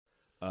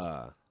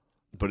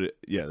But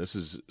yeah, this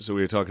is so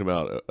we were talking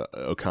about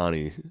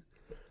Okani.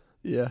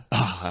 Yeah.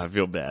 Oh, I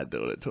feel bad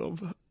doing it to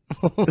him.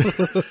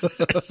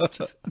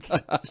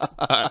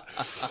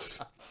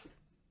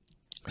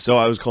 So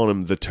I was calling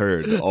him the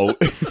turd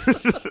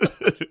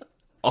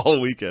all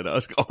weekend. I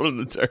was calling him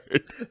the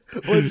turd.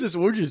 What's this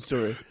origin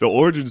story? The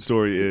origin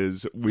story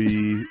is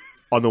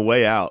on the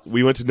way out,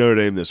 we went to Notre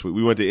Dame this week.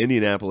 We went to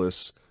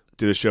Indianapolis,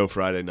 did a show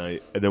Friday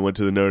night, and then went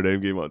to the Notre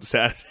Dame game on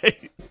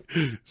Saturday.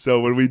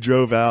 So when we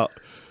drove out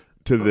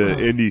to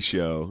the Indy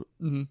show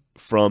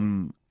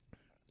from,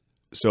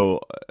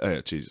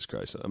 Jesus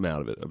Christ, I'm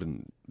out of it.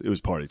 It was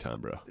party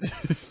time, bro.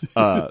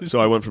 So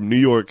I went from New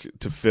York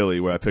to Philly,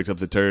 where I picked up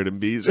the turd and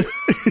Beezer.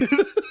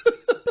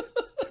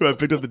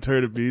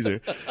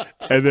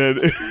 And then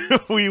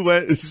we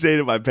went and stayed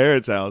at my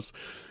parents' house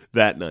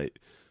that night.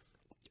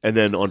 And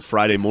then on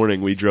Friday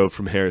morning, we drove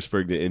from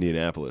Harrisburg to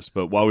Indianapolis.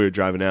 But while we were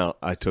driving out,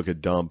 I took a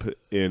dump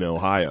in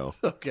Ohio.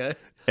 Okay.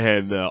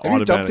 And have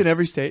you dumped in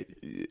every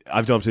state?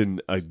 I've dumped in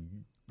a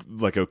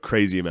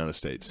crazy amount of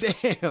states.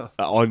 Damn.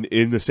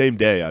 In the same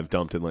day, I've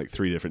dumped in like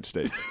 3 different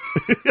states.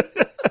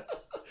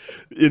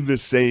 In the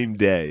same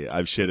day,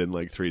 I've shit in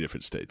like 3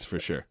 different states for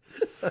sure.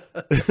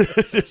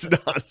 Just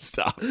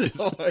nonstop.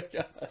 Oh my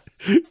God.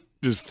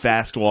 Just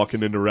fast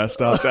walking into rest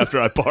stops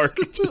after I park.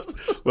 Just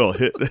little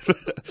hit.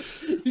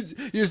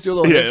 You just do a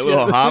little a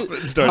little hop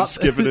and start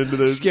skipping into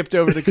the skipped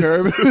over the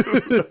curb.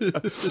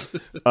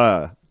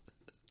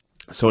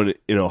 So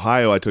in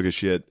Ohio, I took a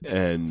shit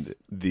and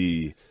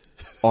the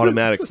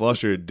automatic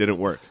flusher didn't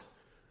work.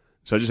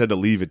 So I just had to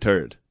leave a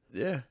turd.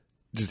 Yeah.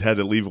 Just had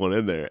to leave one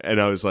in there. And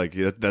I was like,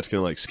 that's going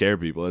to like scare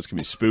people. That's going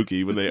to be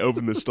spooky when they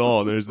open the stall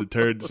and there's the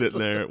turd sitting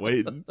there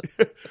waiting.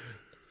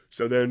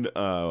 So then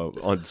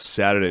on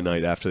Saturday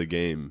night after the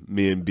game,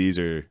 me and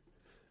Beezer,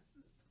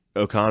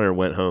 O'Connor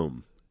went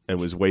home and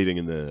was waiting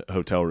in the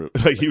hotel room.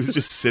 Like he was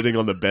just sitting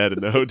on the bed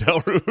in the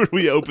hotel room when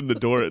we opened the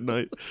door at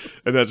night.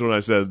 And that's when I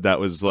said that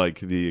was like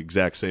the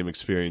exact same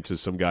experience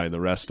as some guy in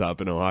the rest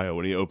stop in Ohio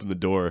when he opened the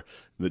door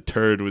and the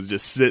turd was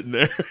just sitting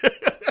there.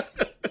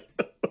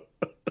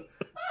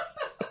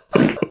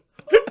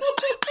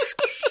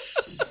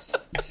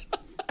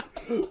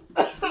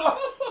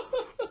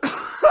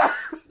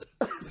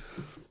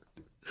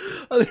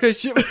 I think I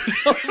shit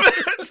myself.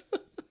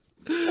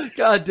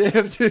 God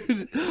damn,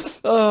 dude.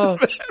 Oh.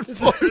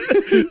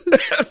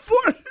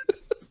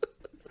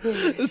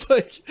 It's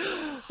like,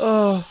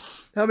 oh,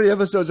 how many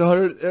episodes?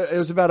 100. It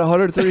was about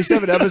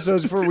 137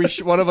 episodes before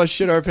one of us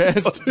shit our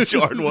pants.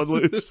 Jarred one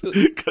loose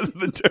because of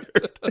the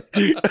turd.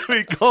 I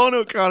mean, calling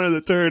O'Connor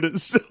the turd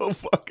is so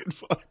fucking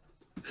funny.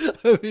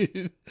 I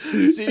mean,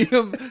 see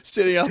him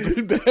sitting up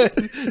in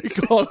bed, you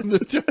call him the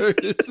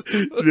turd.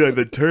 Yeah,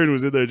 the turd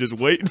was in there just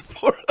waiting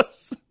for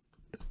us.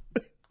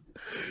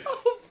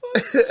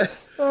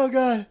 Oh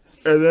God!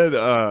 And then,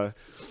 I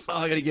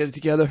gotta get it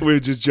together. We were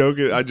just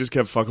joking. I just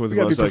kept fucking with him.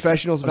 We gotta be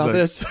professionals about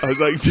this. I was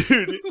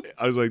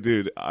like,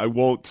 dude, I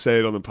won't say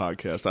it on the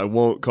podcast. I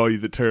won't call you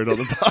the turd on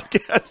the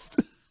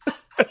podcast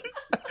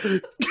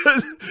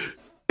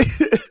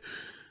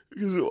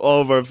because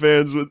all of our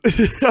fans would.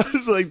 I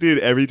was like, dude,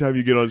 every time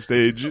you get on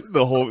stage,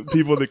 the whole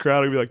people in the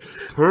crowd would be like,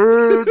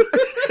 turd,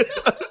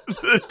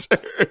 the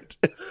turd.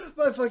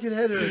 My fucking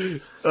head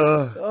hurts.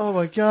 Oh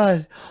my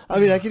God! I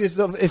mean, I can just.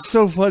 It's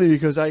so funny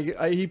because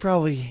he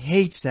probably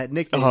hates that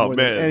nickname more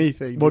than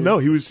anything. Well, dude. no,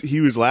 he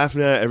was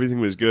laughing at it.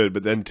 Everything was good,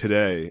 but then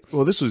today,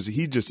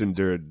 he just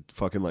endured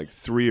fucking like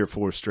 3 or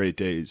 4 straight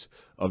days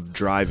of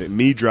driving,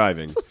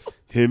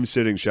 him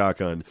sitting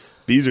shotgun.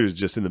 Beezer's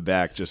just in the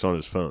back, just on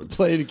his phone,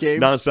 playing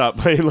games, nonstop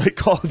playing like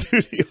Call of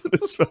Duty on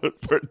his phone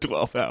for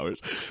 12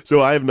 hours. So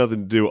I have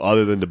nothing to do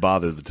other than to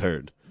bother the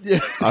turd. Yeah.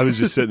 I was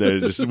just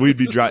sitting there. We'd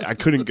be driving. I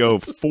couldn't go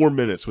 4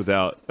 minutes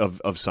without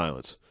of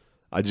silence.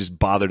 I just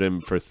bothered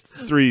him for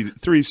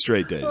three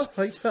straight days. Oh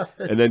my God!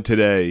 And then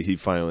today,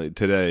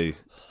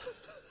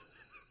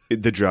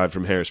 the drive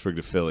from Harrisburg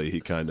to Philly,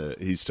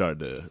 he started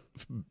to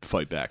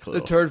fight back a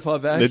little. The turd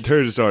fought back. The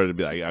turd started to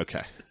be like,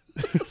 okay,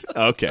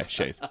 okay,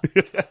 Shane.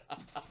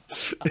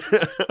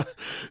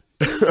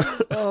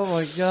 Oh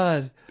my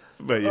God!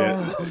 But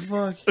yeah, oh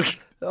fuck!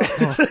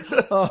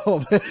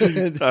 Oh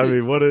man! I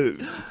mean, what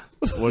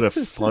a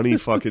funny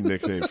fucking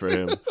nickname for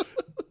him.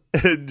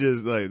 And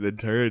just like the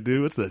turd,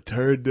 dude. What's the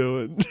turd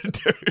doing? The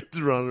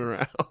turd's running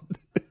around.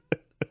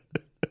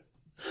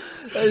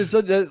 That is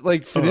such a,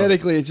 like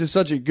phonetically, it's just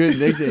such a good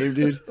nickname,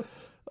 dude.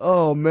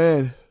 Oh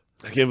man!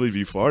 I can't believe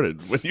you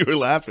farted when you were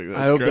laughing.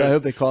 That's I great.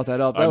 hope they caught that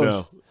up. I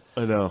know.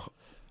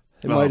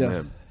 It might have.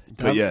 man.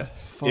 But yeah,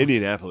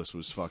 Indianapolis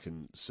was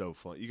fucking so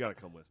fun. You got to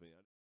come with me.